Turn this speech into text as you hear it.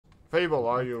Fable,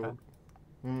 are you?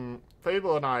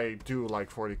 Fable and I do like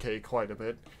 40k quite a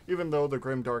bit. Even though the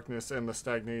grim darkness and the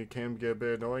stagnating can get a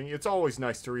bit annoying, it's always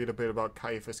nice to read a bit about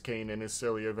Caiaphas Cain and his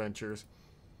silly adventures.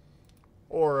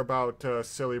 Or about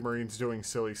silly Marines doing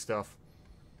silly stuff.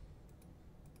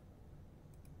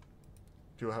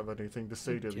 Do you have anything to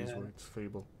say to these words,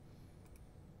 Fable?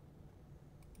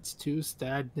 It's too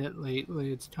stagnant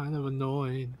lately. It's kind of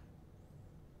annoying.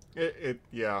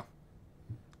 Yeah.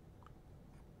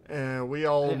 We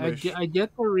all. I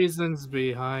get the reasons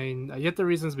behind. I get the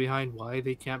reasons behind why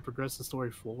they can't progress the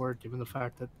story forward, given the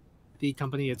fact that the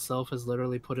company itself has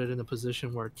literally put it in a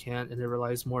position where it can't, and it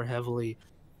relies more heavily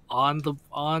on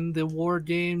the war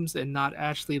games and not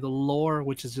actually the lore,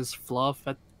 which is just fluff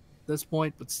at this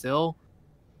point. But still,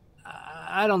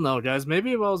 I don't know, guys.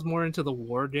 Maybe if I was more into the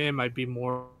war game, I'd be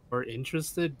more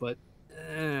interested. But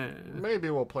maybe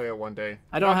we'll play it one day.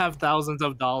 I don't have thousands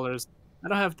of dollars. I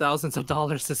don't have thousands of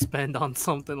dollars to spend on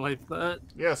something like that.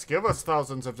 Yes, give us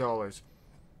thousands of dollars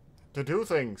to do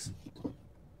things.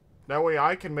 That way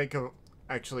I can make a...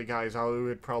 Actually, guys, I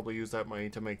would probably use that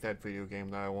money to make that video game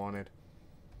that I wanted.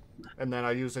 And then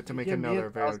I use it to make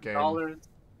another video game.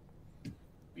 If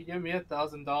you give me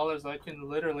 $1,000, I can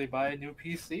literally buy a new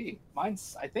PC. I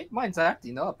think mine's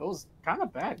acting up. It was kind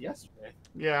of bad yesterday.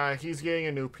 Yeah, he's getting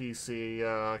a new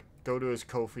PC. Go to his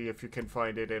Ko-fi if you can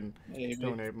find it and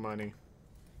donate money.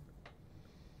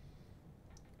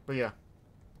 But yeah,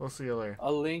 we'll see you later.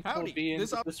 A link will be in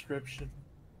the description.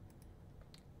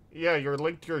 Yeah, your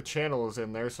link to your channel is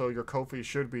in there, so your Ko-fi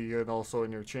should be also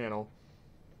in your channel.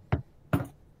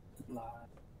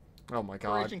 Oh my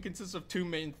god. Operation consists of two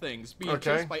main things: being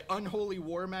chased by unholy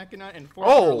war machina and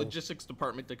forcing our logistics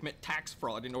department to commit tax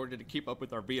fraud in order to keep up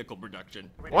with our vehicle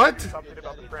production. What?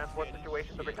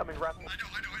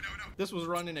 This was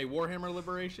run in a Warhammer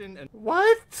liberation and—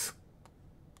 What?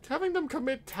 Having them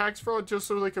commit tax fraud just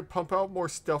so they could pump out more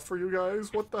stuff for you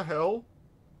guys? What the hell?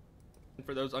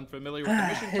 For those unfamiliar with the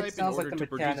mission type, in order to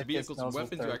produce vehicles and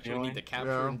weapons, you actually need to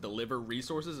capture and deliver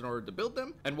resources in order to build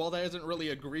them. And while that isn't really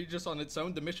egregious on its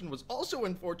own, the mission was also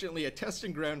unfortunately a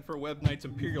testing ground for Web Knight's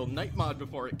Imperial Night mod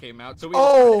before it came out. So we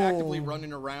were actively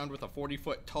running around with a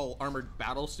 40-foot tall armored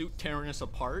battle suit tearing us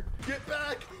apart. Get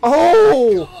back!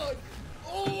 Oh! God!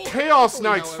 Chaos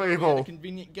Knights Fable! We had a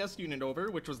convenient guest unit over,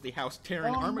 which was the House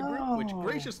Terran Arma Group, which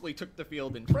graciously took the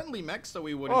field in friendly mechs so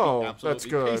we wouldn't be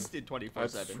absolutely pasted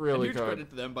 24/7. That's really and huge credit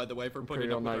to them, by the way, for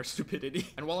putting up with our stupidity.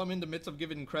 And while I'm in the midst of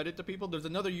giving credit to people, there's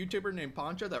another YouTuber named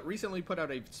Poncha that recently put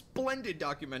out a splendid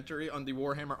documentary on the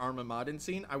Warhammer Arma modding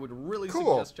scene. I would really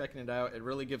suggest checking it out. It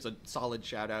really gives a solid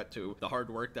shout out to the hard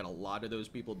work that a lot of those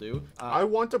people do. I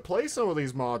want to play some of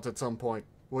these mods at some point.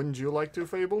 Wouldn't you like to,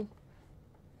 Fable?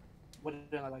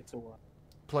 What did I like to watch?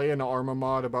 Play an Arma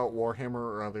mod about Warhammer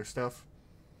or other stuff?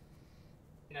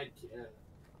 Yeah.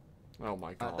 Oh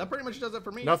my god. That pretty much does it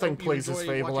for me. Nothing pleases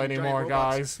Fable anymore,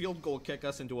 guys. Field goal kick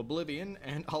us into oblivion,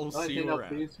 and I'll see you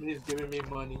around. He's giving me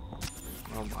money.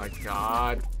 Oh my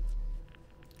god.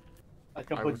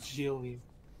 Like a bajillion.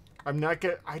 I'm not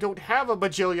I don't have a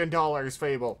bajillion dollars,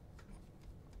 Fable.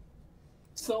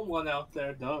 Someone out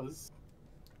there does.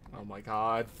 Oh my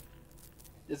god.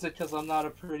 Is it because I'm not a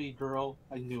pretty girl?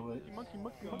 I knew it.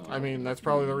 I mean, that's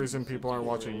probably the reason people aren't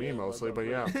watching me mostly, but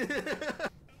yeah.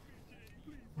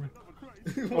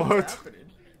 What?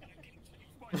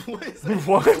 What is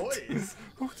that noise?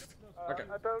 Okay.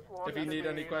 If you need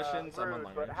any questions, I'm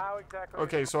online.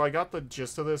 Okay, so I got the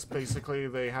gist of this. Basically,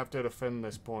 they have to defend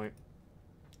this point.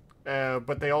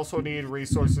 But they also need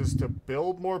resources to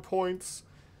build more points,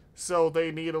 so they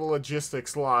need a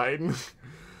logistics line.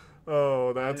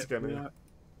 Oh, that's gonna...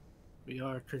 We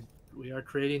are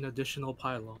creating additional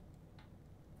pylon.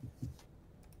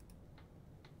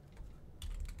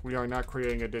 We are not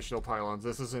creating additional pylons.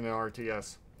 This isn't an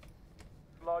RTS.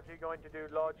 Logi going to do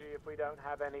Logi if we don't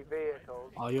have any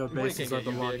vehicles. All your bases are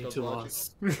belonging to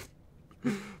us.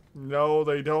 No,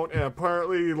 they don't. And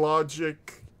apparently,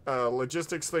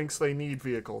 logistics thinks they need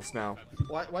vehicles now.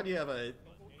 Why do you have a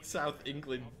South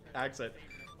England accent?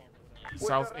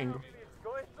 South England.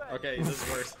 Okay, this is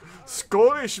worse.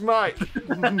 Scottish, mate.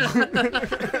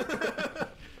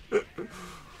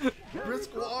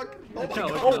 Brisk walk. Oh my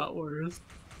god. Got worse.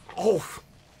 Oh.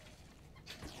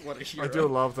 What a hero. I do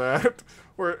love that.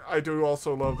 I do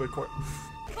also love the.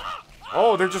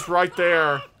 Oh, they're just right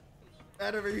there.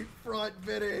 Enemy front,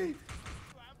 Vinny.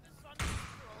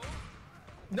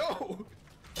 No.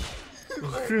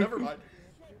 Oh, never mind.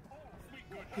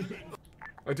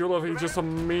 I do love he just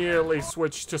immediately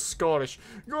switched to Scottish.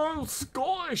 Go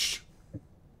Scottish!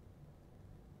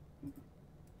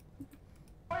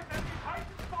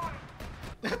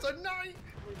 That's a knight!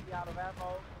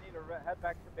 need to head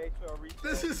back to base for a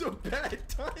refill. This is a bad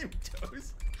time,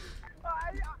 Toast.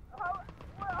 How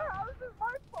is this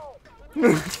my fault?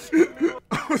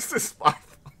 How is this my fault?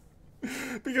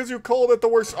 Because you called it the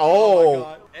worst.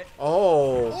 Oh.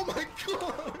 Oh. Oh my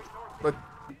god. But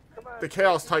the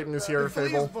Chaos Titan is here,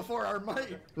 Fable. Before our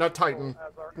might. Not Titan.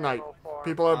 Knight.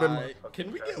 People have been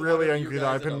Can we get really angry that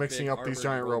I've been mixing up these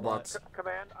giant robots.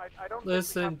 Command, I don't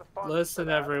Listen,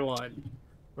 everyone.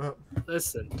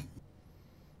 Listen.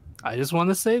 I just want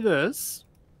to say this.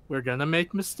 We're gonna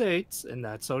make mistakes, and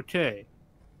that's okay.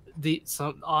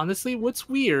 Honestly, what's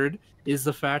weird is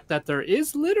the fact that there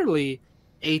is literally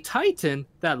a Titan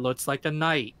that looks like a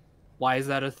knight. Why is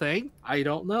that a thing? I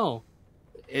don't know.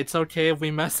 It's okay if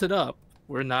we mess it up.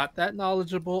 We're not that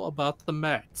knowledgeable about the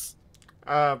mechs.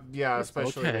 Yeah,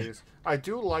 especially these. I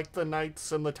do like the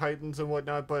knights and the titans and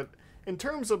whatnot, but in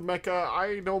terms of mecha,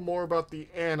 I know more about the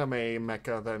anime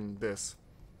mecha than this.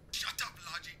 Shut up,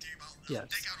 Logic Team. Yes,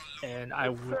 and I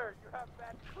would. Sir, you have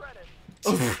bad credit.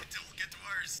 It'll get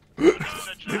worse.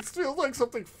 It feels like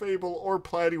something Fable or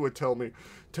Platy would tell me.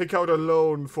 Take out a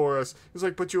loan for us. He's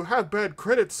like, but you have bad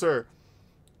credit, sir.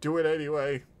 Do it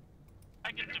anyway.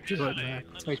 Do it, man.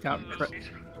 Take out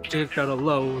a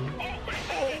loan.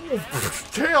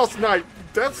 Chaos Knight!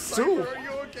 Death soon! Are you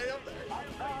okay up there?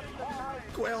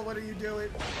 Quail, what are you doing?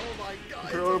 Oh my god.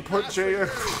 Girl, put Jay in.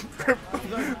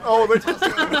 Oh, they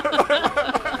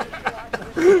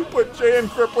put Jay in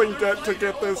crippling debt to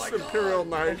get this Imperial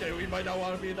Knight. Okay, we might not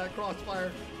want to be in that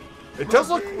crossfire. It does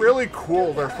look really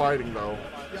cool they're fighting though.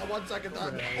 Yeah, 1 second.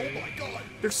 Oh my god.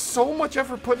 There's so much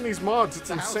effort put in these mods, it's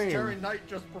The House insane. Terran Knight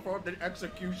just performed an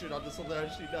execution on the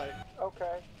Celestial Knight.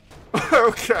 Okay.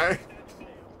 Okay.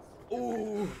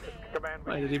 Ooh. Command,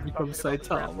 Why did he become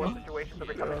Saitama? situations are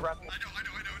becoming I know.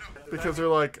 Because they're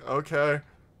like, okay,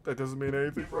 that doesn't mean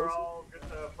anything for us. all good to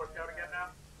push out again now?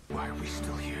 Why are we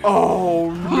still here?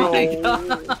 Oh no!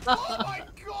 Oh my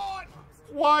god!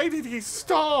 Why did he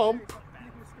stomp?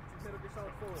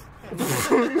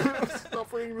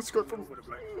 Stop reading the script from.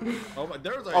 Oh my,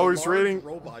 there's a Oh, he's large reading-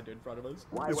 robot in front of us.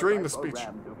 He's reading the speech.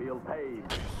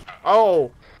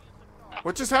 Oh,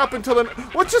 what just happened to the?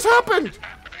 What just happened?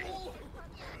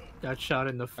 Got shot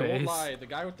in the I won't face. lie, the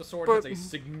guy with the sword But- has a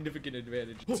significant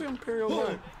advantage. It's Imperial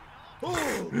Knight.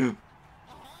 Oh, you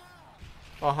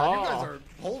Aha. guys are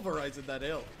pulverizing that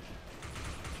hill.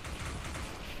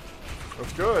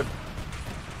 That's good.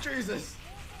 Jesus.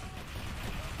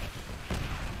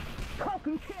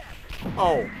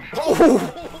 Oh. Oh.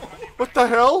 What the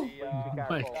hell? Oh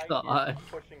my god.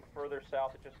 Pushing further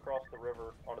south, it just crossed the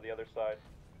river onto the other side.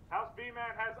 House B-Man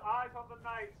has eyes on the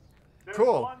knights. There's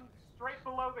Cool. one straight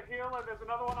below the hill, and there's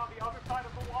another one on the other side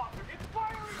of the water. It's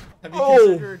firing! Have you Oh.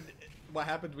 considered what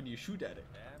happens when you shoot at it?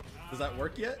 Does that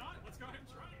work yet?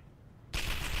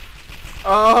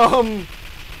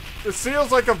 It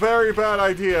feels like a very bad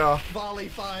idea. Volley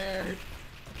fire.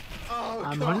 Oh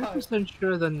I'm god. 100%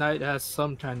 sure the knight has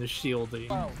some kind of shielding.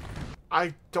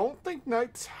 I don't think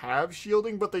knights have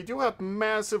shielding, but they do have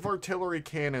massive artillery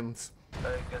cannons.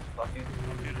 I'm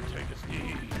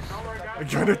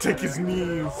gonna take his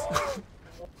knees.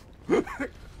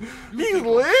 He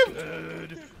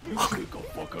lived?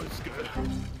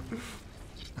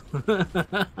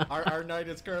 Our knight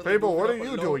is currently. Fable, moving what up are a you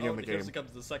low- doing in oh, the here game?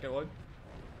 comes the second one.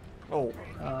 Oh.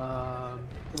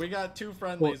 We got two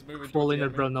friendlies moving. Pulling a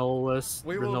towards the enemy. Ronaldus,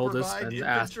 We will provide and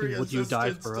asking, infantry would you die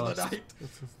assistance for to us? the knight.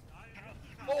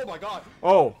 Oh my god.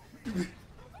 Oh.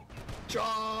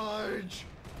 Charge!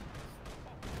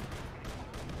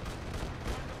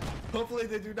 Hopefully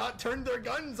they do not turn their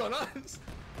guns on us.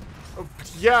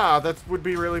 Yeah, that would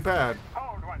be really bad.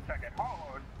 Hold 1 second,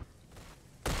 hold.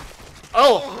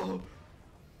 Oh!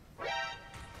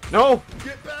 No!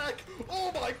 Get back!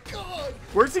 Oh my god!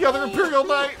 Where's the other Imperial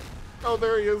Knight? Oh,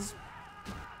 there he is.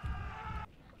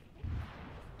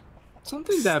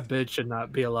 Something that bitch should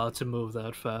not be allowed to move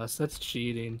that fast. That's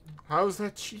cheating. How's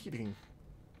that cheating?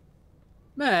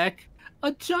 Mac,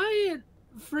 a giant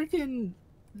freaking,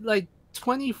 like,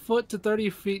 20 foot to 30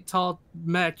 feet tall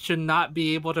mech should not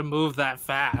be able to move that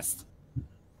fast.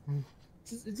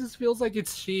 It just feels like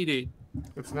it's cheating.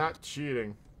 It's not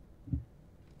cheating.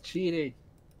 Cheating.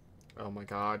 Oh my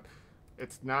god.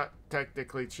 It's not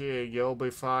technically cheating. You'll be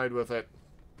fine with it.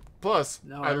 Plus,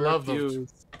 No, I love refuse.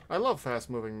 those. I love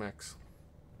fast-moving mechs.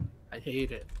 I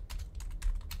hate it.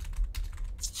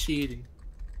 It's cheating.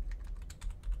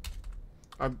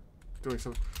 I'm doing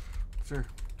some. Sure.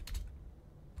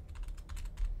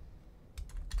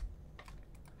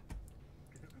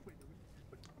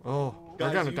 Oh, they're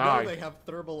Guys, gonna you die. know they have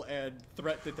thermal and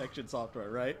threat detection software,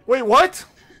 right? Wait, what?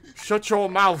 Shut your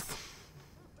mouth.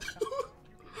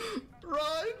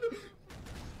 Run!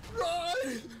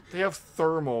 They have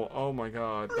thermal. Oh my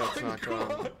god, that's not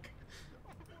good.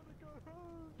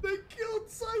 They killed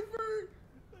Cypher!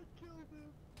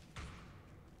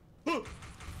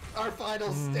 Our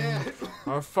final stand!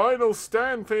 Our final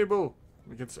stand, Fable!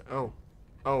 We can say, oh.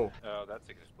 Oh. Oh, that's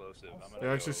explosive. They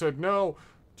actually said, no!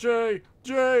 Jay!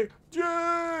 Jay! Jay!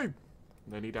 And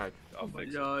then he died. Oh my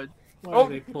god. Why Oh. are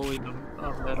they pulling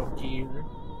a metal gear?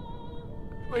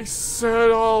 They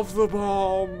set off the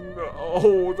bomb!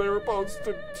 Oh, they were supposed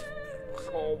to...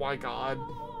 Oh my god.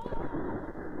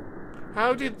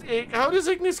 How does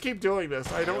Ignis keep doing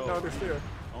this? I don't understand.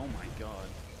 Oh my god.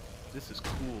 This is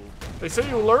cool. They say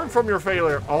you learn from your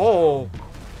failure. Oh.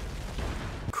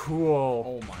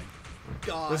 Cool. Oh my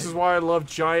god. This is why I love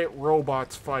giant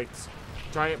robots fights.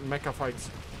 Giant mecha fights.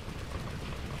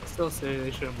 I still say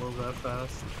they shouldn't move that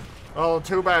fast. Oh,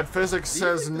 too bad. Physics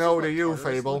says no to you,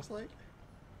 Fable. Like?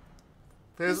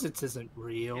 Physics isn't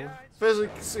real.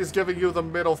 Physics is giving you the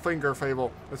middle finger,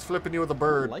 Fable. It's flipping you with a I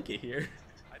bird. like it here.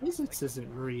 Physics isn't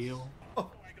real. I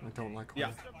don't like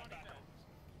Yeah.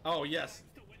 Oh, yes.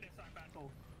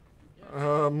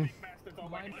 it.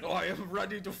 I am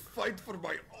ready to fight for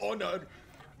my honor.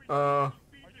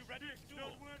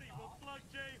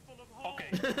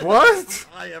 What?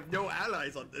 I have no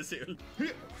allies on this hill.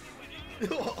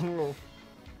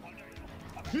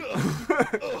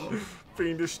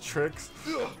 Fiendish tricks.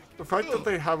 The fact that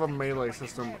they have a melee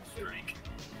system.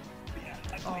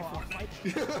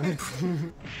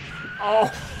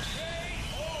 Oh.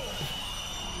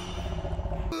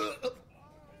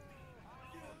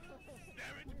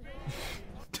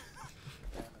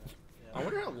 I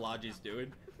wonder how Logi's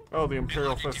doing. Oh, the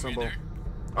Imperial Fist symbol.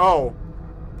 Oh.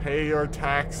 Pay your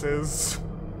taxes.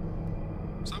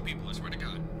 Some people, I swear to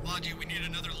God. Logi, we need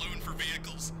another loan for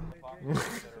vehicles.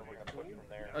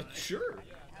 Sure.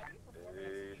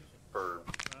 Bird.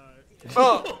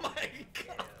 Oh. Oh my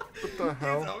god. What the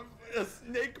hell? He's a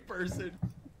snake person.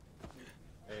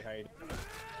 Hey, how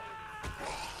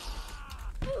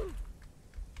you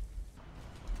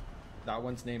That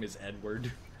one's name is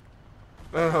Edward.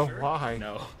 Why?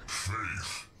 No.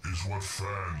 Faith is what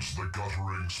fans the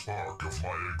guttering spark of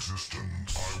my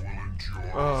existence. I will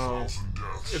endure Oh. 1,000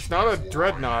 deaths. It's not a before I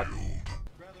dreadnought. yield.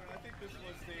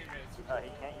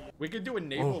 We could do a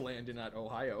naval landing at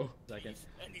Ohio. Second.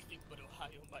 Anything but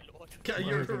Ohio, my lord. God,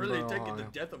 you're Anything really but taking the Ohio.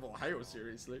 death of Ohio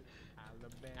seriously. I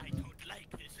don't like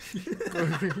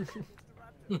this.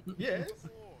 Yes.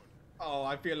 Oh,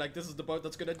 I feel like this is the boat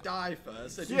that's gonna die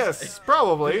first. And you Yes, say,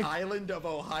 probably. the island of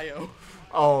Ohio.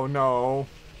 Oh no.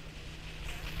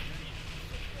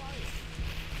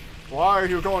 Why are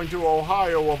you going to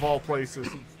Ohio of all places?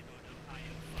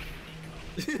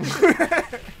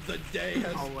 The day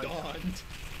has dawned.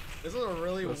 This is a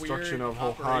really Destruction weird of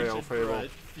Ohio, operation for Fable. a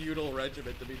feudal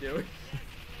regiment to be doing.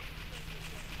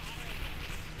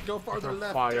 Go farther A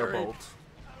left, Terry. firebolt.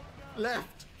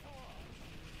 Left.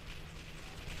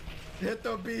 Hit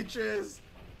the beaches.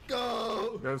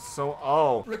 Go. That's so.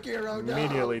 Oh. Rikiro, no.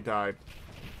 Immediately died.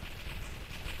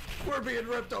 We're being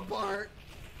ripped apart.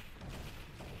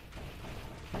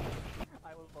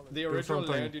 The original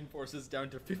something. landing force is down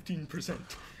to 15%.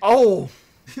 Oh.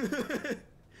 There is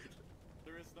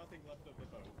nothing left of the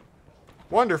boat.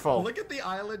 Wonderful. Look at the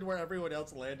island where everyone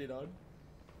else landed on.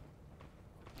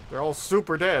 They're all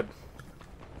super dead.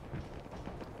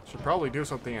 Should probably do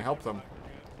something to help them.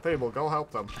 Fable, go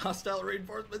help them. Hostile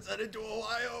reinforcements headed to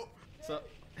Ohio. So,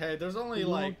 hey, there's only You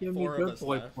like won't give me 4 of good us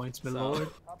boy left. points, my so- lord.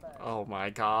 Oh my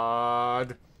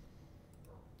god.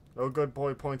 No good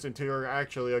boy points until you're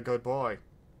actually a good boy.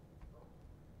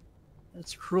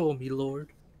 That's cruel, me lord.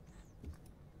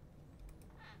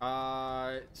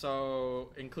 So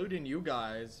including you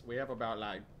guys, we have about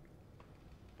like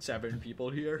 7 people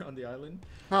here on the island.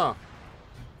 Huh.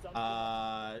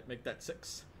 Make that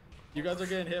 6. You guys are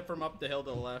getting hit from up the hill to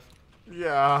the left.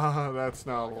 Yeah, that's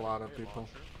not a lot of people.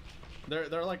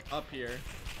 They're like up here.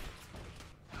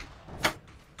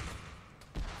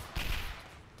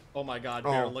 Oh my god,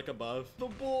 Bear, Oh. look above. The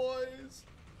boys!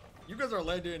 You guys are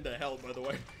landing into hell, by the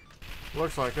way.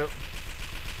 Looks like it.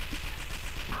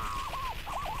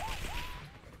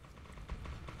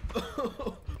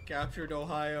 Captured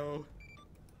Ohio.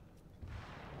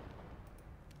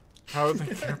 How did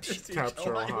they Just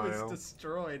capture Ohio is Ohio?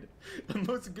 destroyed. The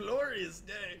most glorious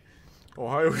day.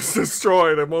 Ohio is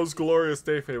destroyed. A most glorious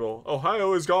day, Fable.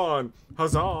 Ohio is gone.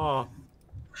 Huzzah! Oh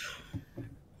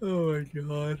my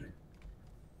god.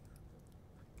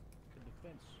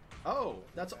 Oh,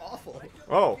 that's awful.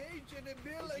 Oh.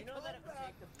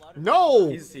 No!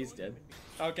 He's dead.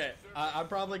 Okay, I'm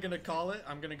probably gonna call it.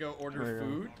 I'm gonna go order There you go.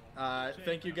 food.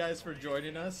 Thank you guys for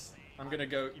joining us. I'm gonna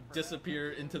go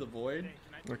disappear into the void.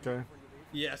 Okay.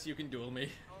 Yes, you can duel me.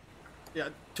 Yeah,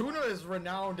 Tuna is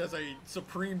renowned as a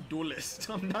supreme duelist.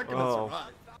 I'm not gonna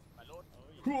survive.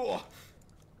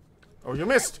 Oh, you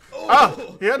missed! Ah!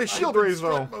 He had his shield raised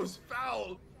though. Most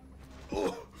foul.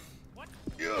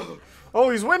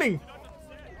 Oh, he's winning!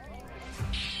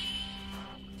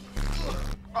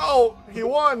 Oh, he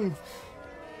won!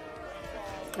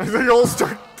 I think I'll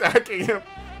start attacking him.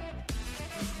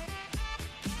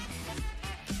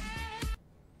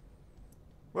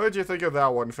 What did you think of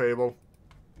that one, Fable?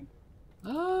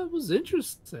 It was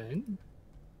interesting.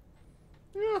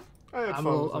 Yeah, I had I'm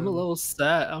fun. I'm a little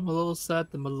sad. I'm a little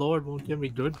sad that my lord won't give me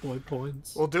good boy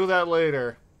points. We'll do that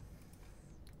later.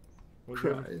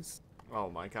 Christ. Oh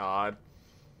my god.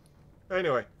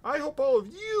 Anyway, I hope all of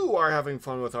you are having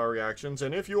fun with our reactions,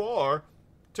 and if you are,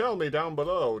 tell me down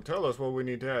below. Tell us what we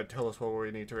need to add. Tell us what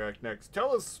we need to react next.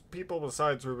 Tell us people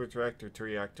besides Rubik's Raptor to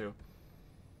react to.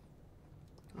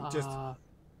 Just...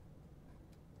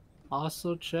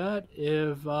 Also, chat,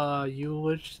 if you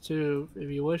wish to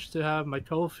have my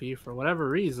Ko-fi for whatever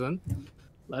reason,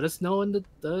 let us know in the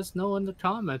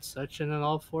comments section, and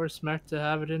I'll force Mac to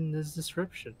have it in his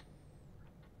description.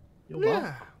 You're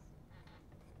welcome.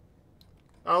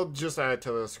 I'll just add it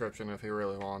to the description if he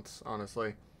really wants,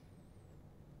 honestly.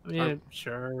 I mean,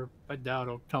 sure. I doubt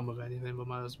it'll come of anything, but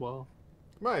might as well.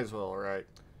 Might as well, right?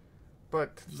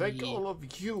 But thank all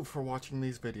of you for watching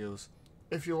these videos.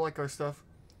 If you like our stuff,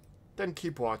 then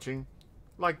keep watching.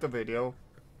 Like the video.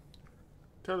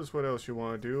 Tell us what else you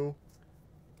want to do.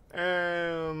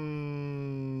 And...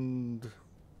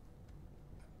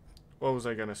 what was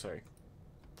I gonna say?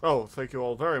 Oh, thank you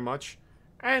all very much.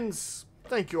 And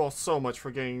thank you all so much for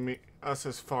getting us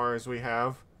as far as we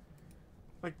have.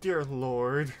 Like, dear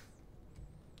Lord.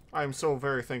 I am so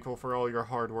very thankful for all your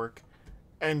hard work.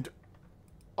 And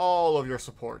all of your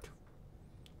support.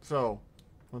 So,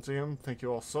 once again, thank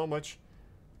you all so much.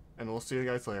 And we'll see you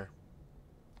guys later.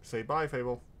 Say bye,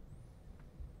 Fable.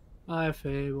 Bye,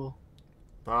 Fable.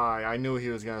 Bye. I knew he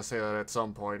was going to say that at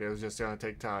some point. It was just going to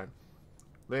take time.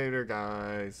 Later,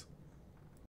 guys.